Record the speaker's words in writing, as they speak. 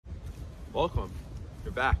Welcome.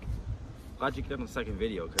 You're back. Glad you got on the second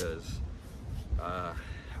video because I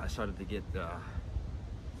started to get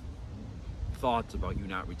thoughts about you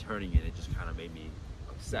not returning it. It just kind of made me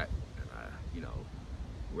upset. And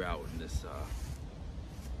we're out in this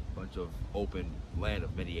bunch of open land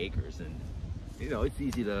of many acres, and it's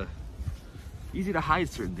easy to hide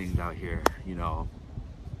certain things out here.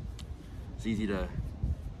 It's easy to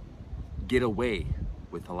get away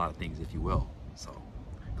with a lot of things, if you will. So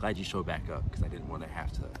glad you showed back up because I didn't want to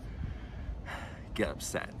have to get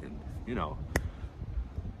upset and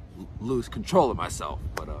lose control of myself.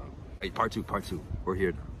 But hey, part two, we're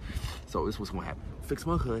here now. So this is what's gonna happen. Fix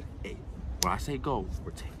my hood. Hey, when I say go,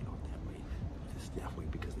 we're taking off that way. Just that way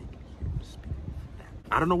because they can hear me speak.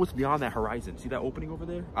 I don't know what's beyond that horizon. See that opening over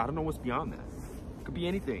there? I don't know what's beyond that. It could be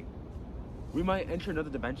anything. We might enter another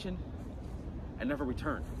dimension and never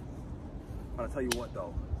return. But I'll tell you what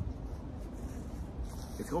though,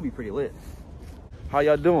 it's gonna be pretty lit. How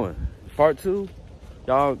y'all doing? Part two?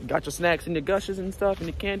 Y'all got your snacks and your gushes and stuff and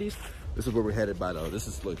your candies? This is where we're headed by though. This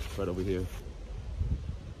is like right over here.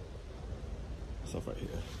 Stuff right here.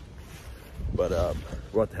 But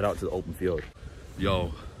we're about to head out to the open field.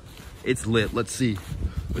 Yo, it's lit. Let's see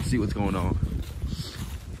what's going on.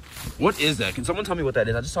 What is that? Can someone tell me what that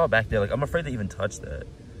is? I just saw it back there. Like, I'm afraid to even touch that.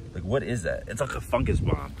 Like, what is that? It's like a fungus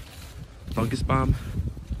bomb. Fungus bomb?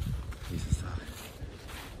 Jesus.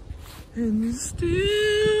 And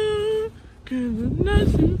still can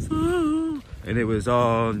nothing fall. And it was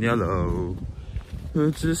all yellow.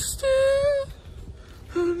 But just still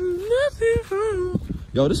nothing fall.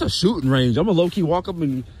 Yo, this is a shooting range. I'm gonna low-key walk up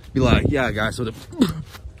and be like, yeah, guys, so the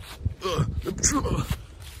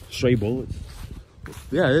stray bullets.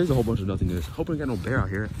 Yeah, there's a whole bunch of nothingness. Hope we ain't got no bear out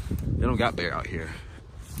here. They don't got bear out here.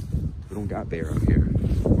 We don't got bear out here.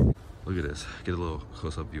 Look at this. Get a little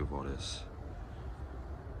close-up view of all this.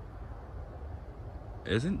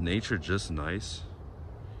 Isn't nature just nice?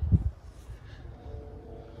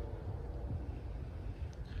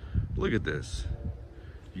 Look at this.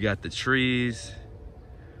 You got the trees.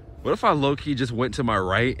 What if I low-key just went to my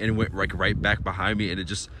right and went like right back behind me, and it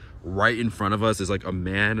just right in front of us is like a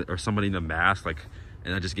man or somebody in a mask, like,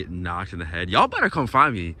 and I just get knocked in the head? Y'all better come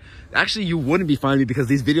find me. Actually, you wouldn't be finding me because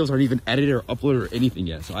these videos aren't even edited or uploaded or anything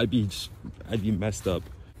yet. So I'd be messed up.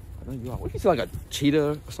 What do you see, like a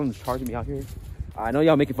cheetah or something charging me out here? I know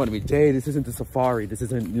y'all making fun of me. Jay, this isn't the safari. This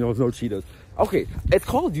isn't, no cheetahs. Okay, it's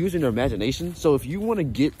called using your imagination. So if you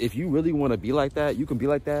really want to be like that, you can be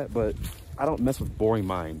like that. But I don't mess with boring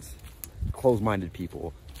minds, closed-minded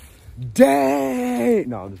people. Dang!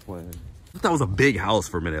 No, I'm just playing. I thought that was a big house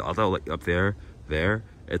for a minute. I thought like up there,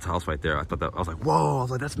 it's a house right there. I was like, whoa! I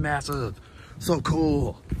was like, that's massive, so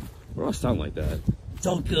cool. What do I sound like that?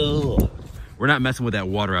 So cool. We're not messing with that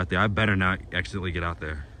water out there. I better not accidentally get out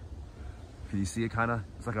there. Can you see it? Kind of.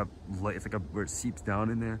 It's like where it seeps down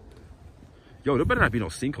in there. Yo, there better not be no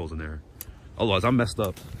sinkholes in there. Otherwise, I'm messed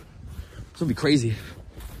up. It's gonna be crazy.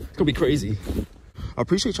 It's gonna be crazy. I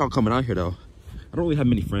appreciate y'all coming out here though. I don't really have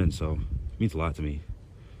many friends, so it means a lot to me.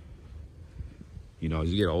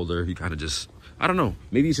 As you get older, you kind of just, I don't know.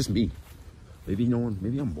 Maybe it's just me. Maybe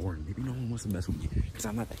I'm boring. Maybe no one wants to mess with me because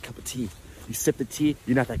I'm not that cup of tea. You sip the tea,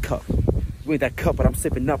 you're not that cup. You ain't that cup, but I'm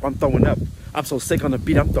sipping up, I'm throwing up. I'm so sick on the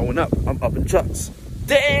beat, I'm throwing up. I'm up in trucks.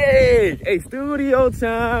 Dang! Hey, studio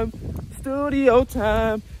time. Studio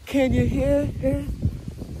time. Can you hear it?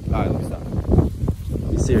 All right, let me stop.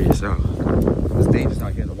 Be serious now. It's dangerous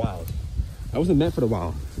out here in the wild. I wasn't meant for the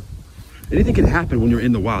wild. Anything can happen when you're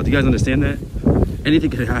in the wild. Do you guys understand that? Anything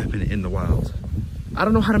can happen in the wild. I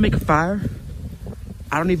don't know how to make a fire.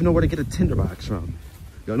 I don't even know where to get a tinderbox from.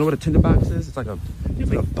 Y'all know what a tinderbox is? It's like a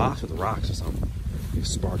box with rocks or something. You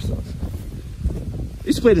spark stuff. I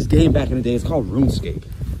used to play this game back in the day. It's called RuneScape.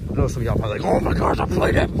 I know some of y'all probably like, oh my gosh, I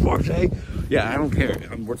played that before, Jay. Yeah, I don't care.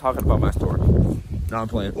 We're talking about my story. Now I'm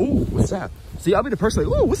playing. Ooh, what's that? See, I'll be the person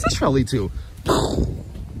like, ooh, what's this trail lead to?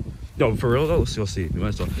 Yo, for real though, you'll see. You might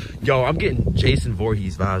as well. Yo, I'm getting Jason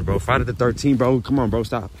Voorhees vibes, bro. Friday the 13th, bro. Come on, bro.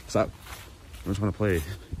 Stop. I'm just trying to play.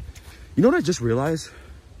 You know what I just realized?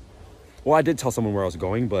 Well, I did tell someone where I was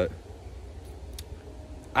going, but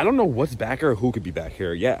I don't know what's back here or who could be back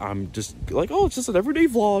here. Yeah, I'm just like, oh, it's just an everyday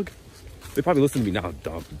vlog. They probably listen to me now.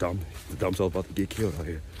 Dumb. The dumb self about to get killed out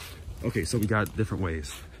here. Okay, so we got different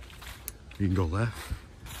ways. You can go left.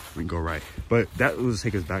 We can go right. But that will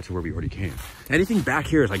take us back to where we already came. Anything back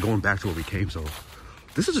here is like going back to where we came. So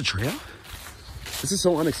this is a trail. This is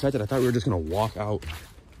so unexpected. I thought we were just gonna walk out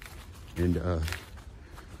and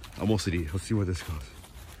almost city. Let's see where this goes.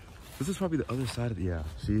 This is probably the other side of the, yeah.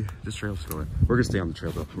 See, this trail's going. We're gonna stay on the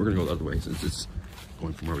trail though. We're gonna go the other way since it's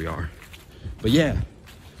going from where we are. But yeah,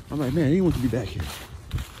 I'm like, man, anyone can be back here.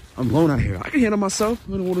 I'm alone out here. I can handle myself.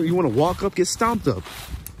 You want to walk up, get stomped up.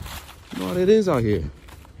 You know what it is out here.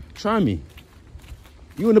 Try me.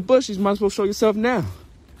 You in the bushes, might as well show yourself now.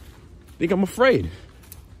 Think I'm afraid.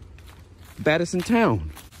 Baddest in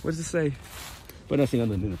town. What does it say? But nothing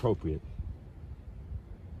other than inappropriate.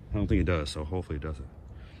 I don't think it does, so hopefully it doesn't.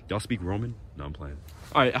 Y'all speak Roman? No, I'm playing.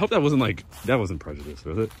 All right, I hope that wasn't like, that wasn't prejudice,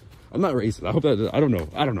 was it? I'm not racist. I hope that, I don't know.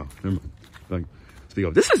 Never mind. Like, speak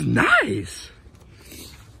up. This is nice.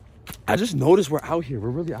 I just noticed we're out here. We're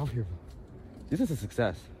really out here. This is a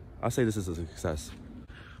success. I'll say this is a success.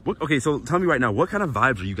 Okay, so tell me right now, what kind of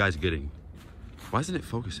vibes are you guys getting? Why isn't it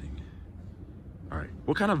focusing? All right,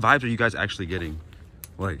 what kind of vibes are you guys actually getting?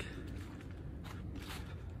 Like,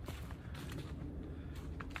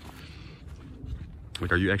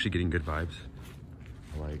 are you actually getting good vibes?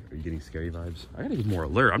 Like, are you getting scary vibes? I gotta get more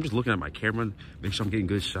alert. I'm just looking at my camera, make sure I'm getting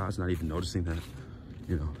good shots, not even noticing that,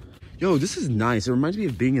 you know. Yo, this is nice. It reminds me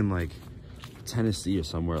of being in like Tennessee or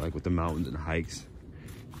somewhere, like with the mountains and hikes.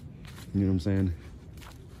 You know what I'm saying?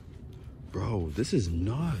 Bro, this is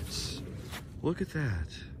nuts. Look at that.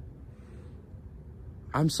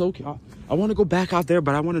 I'm so, I want to go back out there,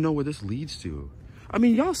 but I want to know where this leads to. I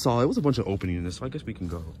mean, y'all saw it was a bunch of opening in this, so I guess we can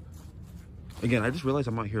go. Again, I just realized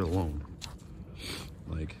I'm out here alone.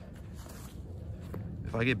 Like,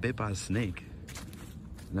 if I get bit by a snake,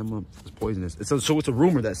 and I'm poisonous. So it's a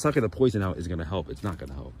rumor that sucking the poison out is gonna help. It's not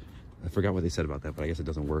gonna help. I forgot what they said about that, but I guess it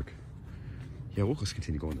doesn't work. Yeah, we'll just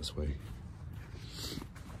continue going this way.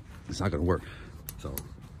 It's not gonna work, so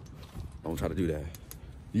don't try to do that.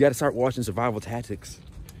 You gotta start watching survival tactics.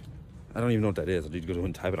 I don't even know what that is. I need to go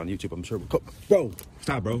and type it on YouTube. I'm sure. Bro,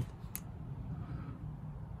 stop, bro.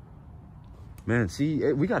 Man,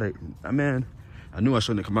 see, we gotta, man, I knew I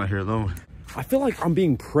shouldn't have come out here alone. I feel like I'm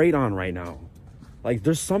being preyed on right now. Like,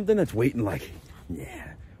 there's something that's waiting, like,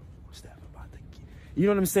 yeah, what's that about to get? You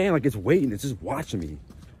know what I'm saying? Like, it's waiting, it's just watching me.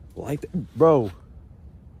 Like, bro.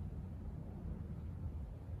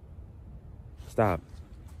 Stop.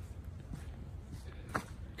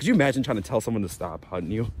 Could you imagine trying to tell someone to stop? How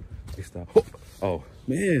Neil? They stop. Oh,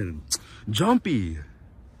 man. Jumpy.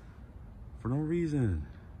 For no reason.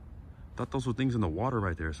 Thought those were things in the water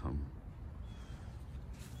right there or something.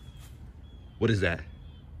 What is that?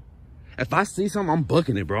 If I see something, I'm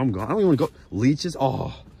booking it, bro. I'm going. I don't even want to go. Leeches.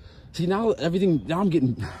 Oh. See, now everything, now I'm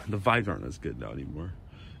getting, the vibes aren't as good now anymore.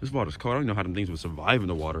 This water's cold. I don't know how them things would survive in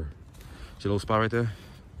the water. See a little spot right there?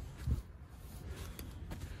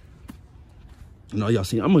 No, y'all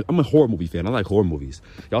seen, I'm a horror movie fan. I like horror movies.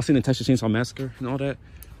 Y'all seen the Texas Chainsaw Massacre and all that?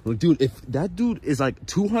 Like, dude, if that dude is like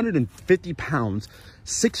 250 pounds,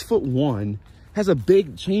 6'1", has a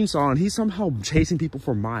big chainsaw, and he's somehow chasing people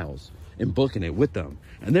for miles and booking it with them,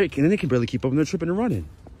 and they can barely keep up, and they're tripping and running.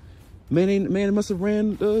 Man must have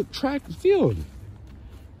ran the track and field.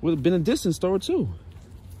 Would have been a distance thrower too.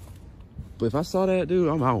 But if I saw that, dude,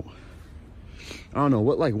 I'm out. I don't know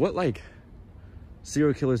what like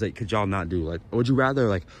serial killers that could y'all not do? Like, would you rather,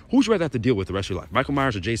 like, who would you rather have to deal with the rest of your life? Michael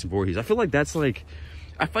Myers or Jason Voorhees? I feel like that's like,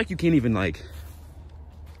 I feel like you can't even like,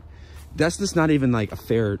 that's just not even like a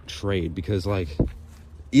fair trade, because like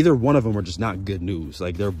either one of them are just not good news.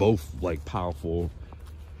 Like, they're both like powerful.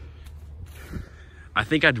 I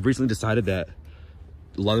think I'd recently decided that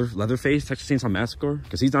Leatherface, Texas Chainsaw Massacre,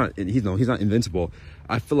 because he's not invincible.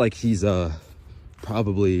 I feel like he's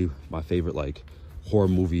probably my favorite like horror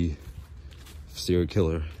movie serial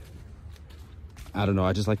killer. I don't know,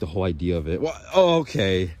 I just like the whole idea of it. Well, oh,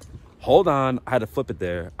 okay, hold on, I had to flip it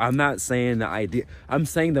there. I'm not saying the idea, I'm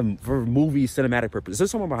saying them for movie cinematic purposes. Is there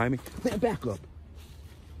someone behind me? Man, back up.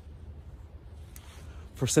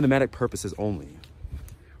 For cinematic purposes only.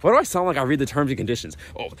 Why do I sound like I read the terms and conditions?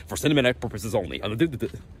 Oh, for cinematic purposes only. It's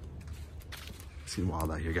getting wild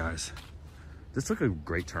out here, guys. This took a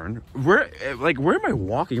great turn. Where am I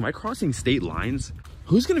walking? Am I crossing state lines?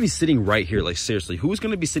 Who's gonna be sitting right here? Like, seriously, who's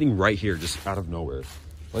gonna be sitting right here just out of nowhere?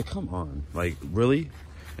 Like, come on. Like, really?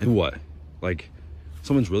 And what? Like,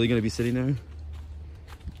 someone's really gonna be sitting there?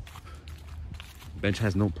 Bench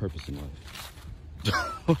has no purpose in life.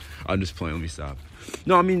 I'm just playing, let me stop.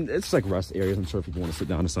 No, I mean, it's like rest areas. I'm sure if people want to sit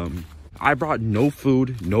down or something. I brought no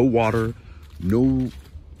food, no water, no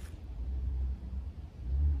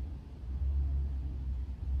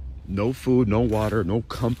food, no water, no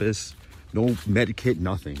compass, no medikit,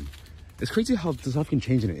 nothing. It's crazy how this stuff can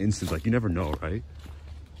change in an instant. Like, you never know, right?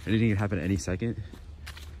 Anything can happen any second.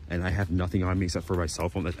 And I have nothing on me except for my cell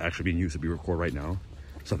phone that's actually being used to be recorded right now.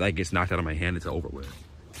 So if that gets knocked out of my hand, it's over with.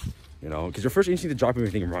 You know, because your first instinct to drop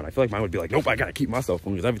everything and run. I feel like mine would be like, nope, I gotta keep my cell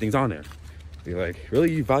phone because everything's on there. Be like,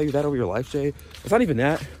 really, you value that over your life, Jay? It's not even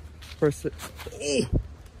that.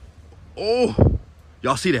 Oh,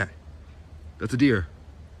 y'all see that? That's a deer.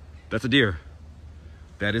 That's a deer.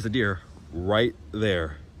 That is a deer right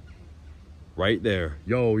there. Right there.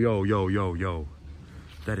 Yo, yo, yo, yo, yo.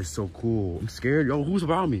 That is so cool. I'm scared. Yo, who's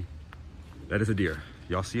around me? That is a deer.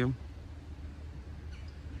 Y'all see him?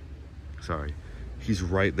 Sorry. He's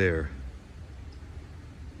right there.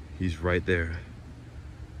 He's right there.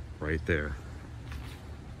 Right there.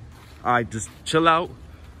 All right, just chill out.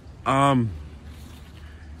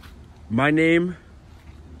 My name,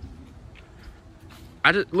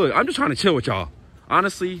 look, I'm just trying to chill with y'all.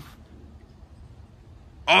 Honestly.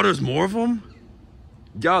 Oh, there's more of them?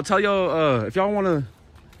 Y'all tell y'all, if y'all want to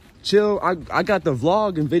chill, I got the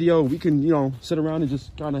vlog and video. We can, you know, sit around and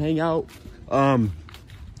just kind of hang out.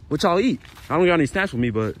 What y'all eat? I don't got any snacks with me,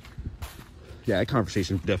 but yeah, that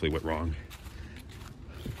conversation definitely went wrong.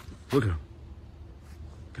 Look at them.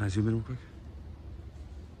 Can I zoom in real quick?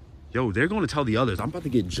 Yo, they're going to tell the others. I'm about to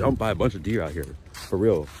get jumped by a bunch of deer out here. For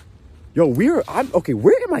real. Yo, okay,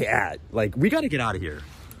 where am I at? Like, we got to get out of here.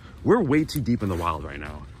 We're way too deep in the wild right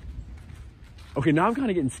now. Okay, now I'm kind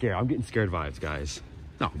of getting scared. I'm getting scared vibes, guys.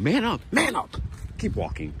 No, man up, man up. Keep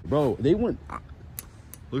walking. Bro, they went,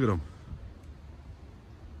 look at them.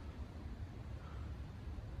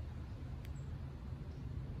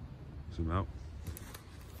 Zoom out.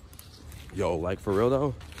 Yo, like for real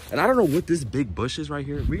though. And I don't know what this big bush is right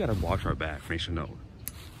here. We gotta watch our back, make sure no.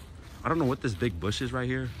 I don't know what this big bush is right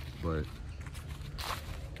here, but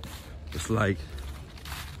it's like,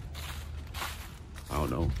 I don't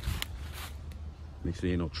know. Make sure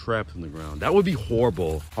there ain't no traps in the ground. That would be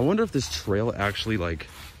horrible. I wonder if this trail actually like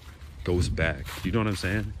goes back. You know what I'm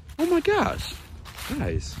saying? Oh my gosh.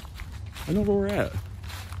 Guys, I know where we're at.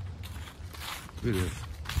 Look at this.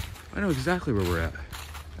 I know exactly where we're at.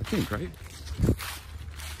 I think, right?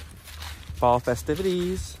 Fall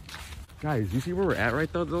festivities. Guys, you see where we're at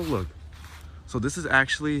right though? Look. So this is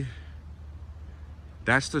actually,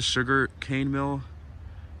 that's the sugar cane mill.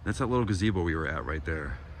 That's that little gazebo we were at right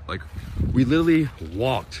there. Like, we literally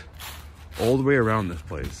walked all the way around this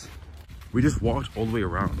place. We just walked all the way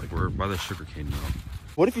around. Like, we're by the sugar cane mill.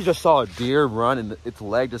 What if you just saw a deer run and its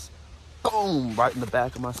leg just, boom, right in the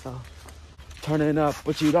back of my stuff? Turning up,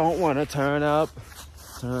 but you don't want to turn up.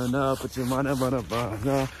 Turn up, but you want to run up.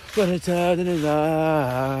 But it's hard in his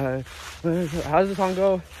eye. How does the song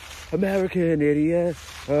go? American idiot.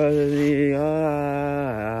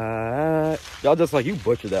 Y'all just like, you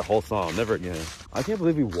butchered that whole song. Never again. I can't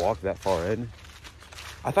believe we walked that far in.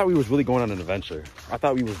 I thought we was really going on an adventure. I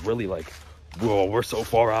thought we was really like, whoa, we're so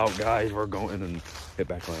far out, guys. We're going and hit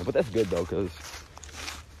back on. But that's good though, because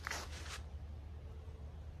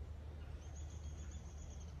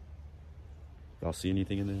y'all see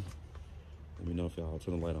anything in there? Let me know if y'all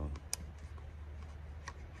turn the light on.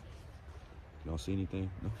 Y'all see anything?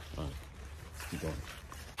 No? All right. Keep going.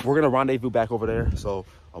 We're going to rendezvous back over there. So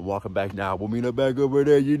I'm walking back now. We'll meet up back over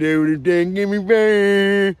there. You know what thing? Give me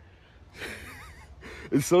back.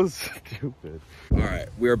 It's so stupid. All right.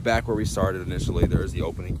 We're back where we started initially. There's the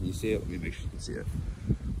opening. Can you see it? Let me make sure you can see it.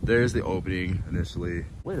 There's the opening initially.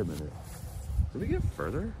 Wait a minute. Did we get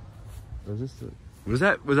further? Or was this was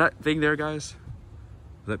that thing there, guys?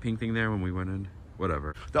 Was that pink thing there when we went in?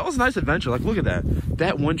 Whatever. That was a nice adventure. Like, look at that.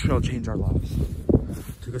 That one trail changed our lives.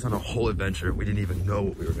 Took us on a whole adventure. We didn't even know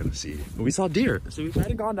what we were gonna see. But we saw deer. So we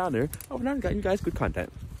hadn't gone down there. Oh, we're not got you guys good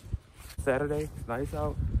content. Saturday, nice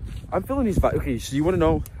out. I'm feeling these vibes. Okay, so you wanna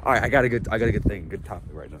know? All right, I got a good thing. Good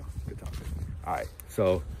topic right now. Good topic. All right,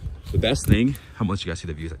 so the best thing, how much you guys see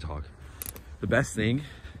the views I talk? The best thing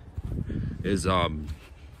is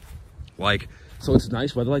like, so it's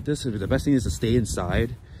nice weather like this. The best thing is to stay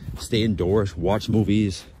inside, stay indoors, watch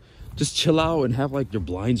movies, just chill out and have like your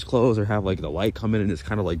blinds closed or have like the light come in and it's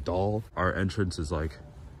kind of like dull. Our entrance is like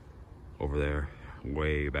over there,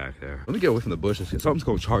 way back there. Let me get away from the bushes. Something's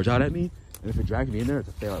gonna charge out at me. And if it drags me in there, it's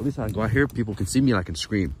a fail. At least I can go out here, people can see me and I can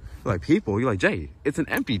scream. You're like, people? You're like, Jay, it's an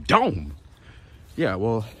empty dome. Yeah,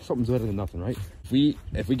 well, something's better than nothing, right?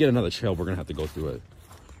 If we get another trail, we're gonna have to go through it.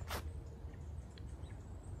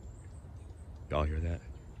 Y'all hear that?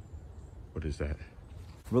 What is that?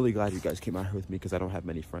 I'm really glad you guys came out here with me because I don't have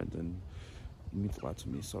many friends and it means a lot to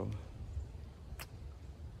me, so.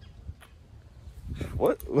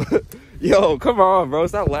 What? Yo, come on, bro.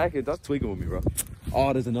 Stop lacking. Stop tweaking with me, bro.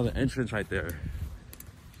 Oh, there's another entrance right there.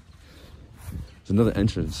 There's another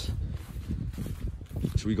entrance.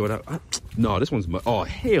 Should we go down? No, this one's mud. Oh,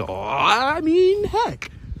 hell. I mean, heck.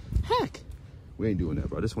 We ain't doing that,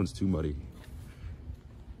 bro. This one's too muddy.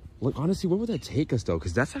 Look, honestly, where would that take us, though?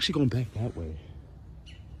 Because that's actually going back that way.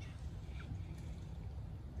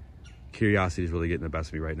 Curiosity is really getting the best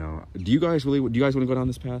of me right now. Do you guys want to go down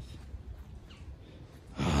this path?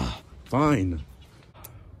 Fine.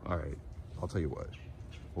 All right, I'll tell you what.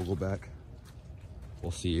 We'll go back.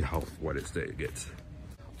 We'll see how wet it gets.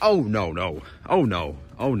 Oh, no, no. Oh, no.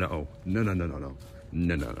 Oh, no. No, no, no, no, no.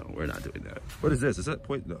 No, no, no. We're not doing that. What is this? Is that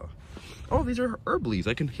point? No. Oh, these are herb leaves.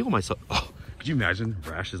 I can heal myself. Oh, could you imagine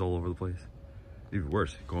rashes all over the place? Even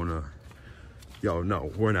worse, going to... Yo,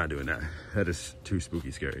 no, we're not doing that. That is too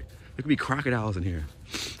spooky scary. There could be crocodiles in here.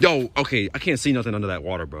 Yo, okay, I can't see nothing under that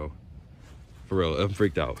water, bro. For real, I'm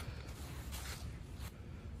freaked out.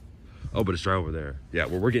 Oh, but it's dry over there. Yeah,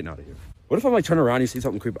 well, we're getting out of here. What if I like turn around and you see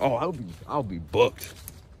something creepy? Oh, I'll be booked.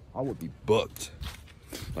 I would be booked.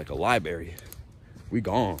 Like a library. We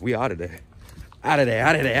gone. We out of there. Out of there,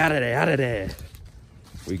 out of there, out of there, out of there.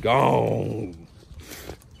 We gone.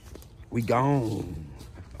 We gone.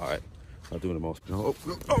 All right. Not doing the most. No.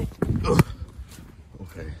 Oh.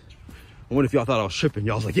 Okay. I wonder if y'all thought I was tripping.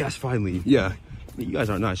 Y'all was like, yes, finally. Yeah. I mean, you guys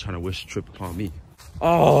aren't nice trying to wish trip upon me.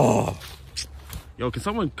 Oh. Yo, can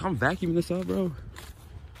someone come vacuum this up, bro?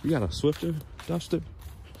 We got a Swifter, duster.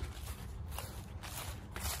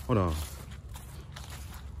 Hold on.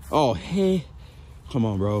 Oh, hey. Come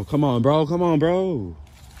on, bro. Come on, bro. Come on, bro.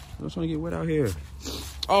 I'm trying to get wet out here.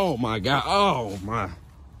 Oh, my God. Oh, my.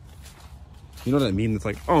 You know what I mean? It's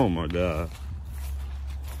like, oh, my God.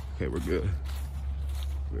 Okay, we're good.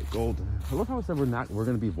 We're golden. I love how I said we're going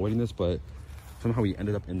to be avoiding this, but somehow we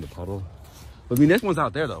ended up in the puddle. But, I mean, this one's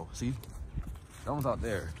out there, though. See? That one's out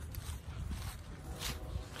there.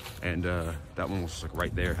 And that one was like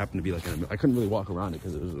right there. Happened to be like in I couldn't really walk around it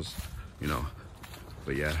because it was just, you know.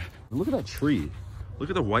 But yeah. Look at that tree. Look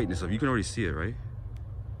at the whiteness of it. You can already see it, right?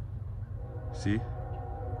 See?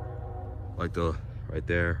 Like the right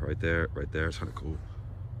there, right there, right there. It's kind of cool.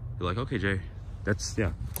 You're like, okay, Jay. That's,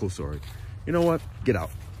 yeah, cool story. You know what? Get out.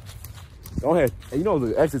 Go ahead. And you know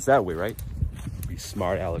the exit's that way, right? Be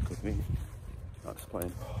smart aleck with me. Not just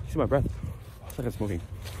playing. You see my breath? It's like I'm smoking.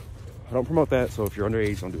 I don't promote that, so if you're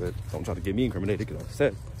underage, don't do it. Don't try to get me incriminated, because I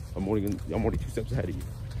said I'm only 2 steps ahead of you.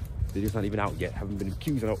 The video's not even out yet. Haven't been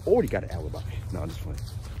accused, and I already got an alibi. No, I'm just playing.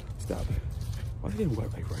 Stop it. Why is it getting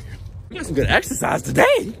wet right here? We got some good exercise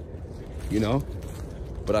today, you know.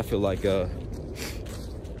 But I feel like, yeah,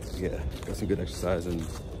 got some good exercise and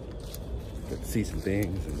got to see some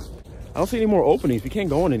things. And I don't see any more openings. We can't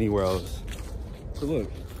go in anywhere else. So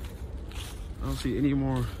look, I don't see any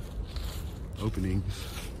more openings.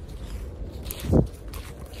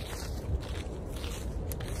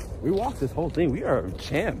 We walked this whole thing. We are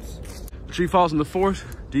champs. The tree falls in the forest.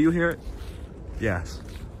 Do you hear it? Yes.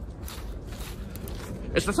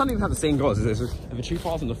 It's not even how the saying goes. If a tree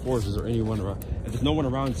falls in the forest, is there anyone around? If there's no one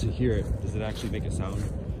around to hear it, does it actually make a sound?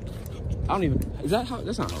 I don't even, is that how,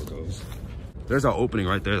 that's not how it goes. There's our opening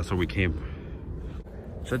right there. That's where we came.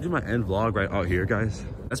 Should I do my end vlog right out here, guys?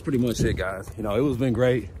 That's pretty much it, guys. You know, it's been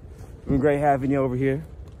great. It's been great having you over here.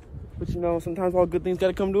 But you know, sometimes all good things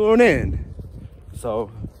gotta come to an end. So,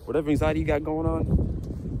 whatever anxiety you got going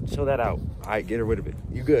on, chill that out. All right, get rid of it.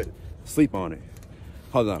 You good. Sleep on it.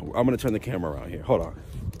 Hold on. I'm going to turn the camera around here. Hold on.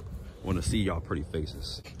 I want to see y'all pretty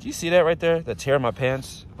faces. Do you see that right there? That tear in my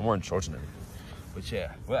pants? I'm wearing shorts and everything. But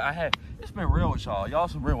yeah, well, it's been real with y'all. Y'all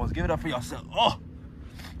some real ones. Give it up for yourselves. Oh!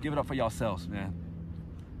 Give it up for yourselves, man.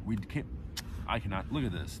 I cannot. Look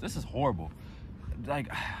at this. This is horrible. Like,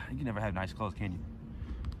 you can never have nice clothes, can you?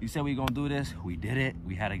 You said we gonna do this. We did it.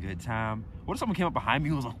 We had a good time. What if someone came up behind me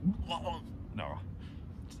and was like, whoa? No. All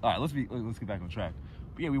right, let's get back on track.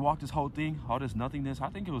 But yeah, we walked this whole thing, all this nothingness. I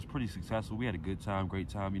think it was pretty successful. We had a good time, great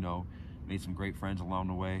time, you know, made some great friends along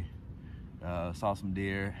the way. Saw some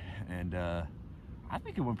deer, and I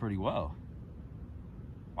think it went pretty well.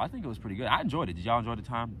 I think it was pretty good. I enjoyed it. Did y'all enjoy the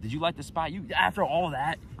time? Did you like the spot? You, after all of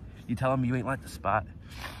that, you telling me you ain't like the spot?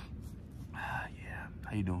 Yeah,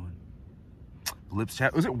 how you doing? Lips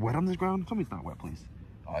chat. Was it wet on this ground? Tell me it's not wet, please.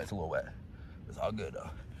 Oh, it's a little wet. It's all good though.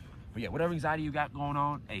 But yeah, whatever anxiety you got going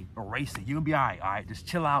on, hey, erase it. You're gonna be all right, just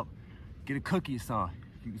chill out. Get a cookie or something.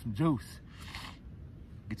 Get you some juice.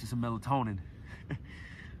 Get you some melatonin.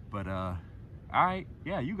 But, all right,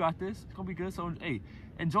 yeah, you got this. It's gonna be good. So, hey,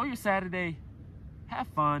 enjoy your Saturday. Have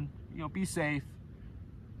fun. You know, be safe.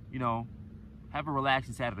 You know, have a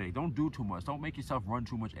relaxing Saturday. Don't do too much. Don't make yourself run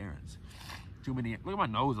too much errands. Too many. Look at my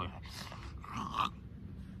nose. All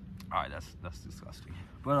right, that's disgusting.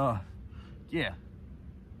 But, yeah.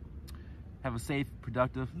 Have a safe,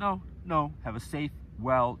 productive, have a safe,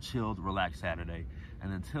 well, chilled, relaxed Saturday.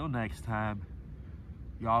 And until next time,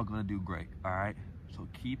 y'all gonna do great, all right? So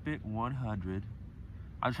keep it 100.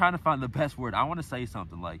 I'm trying to find the best word. I want to say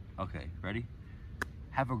something like, okay, ready?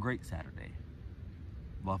 Have a great Saturday.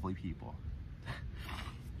 Lovely people.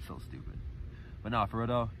 So stupid. But no, for real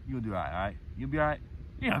though, you'll do all right, all right? You'll be all right?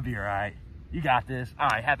 You're gonna be all right. You got this. All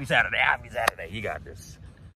right, happy Saturday. Happy Saturday. You got this.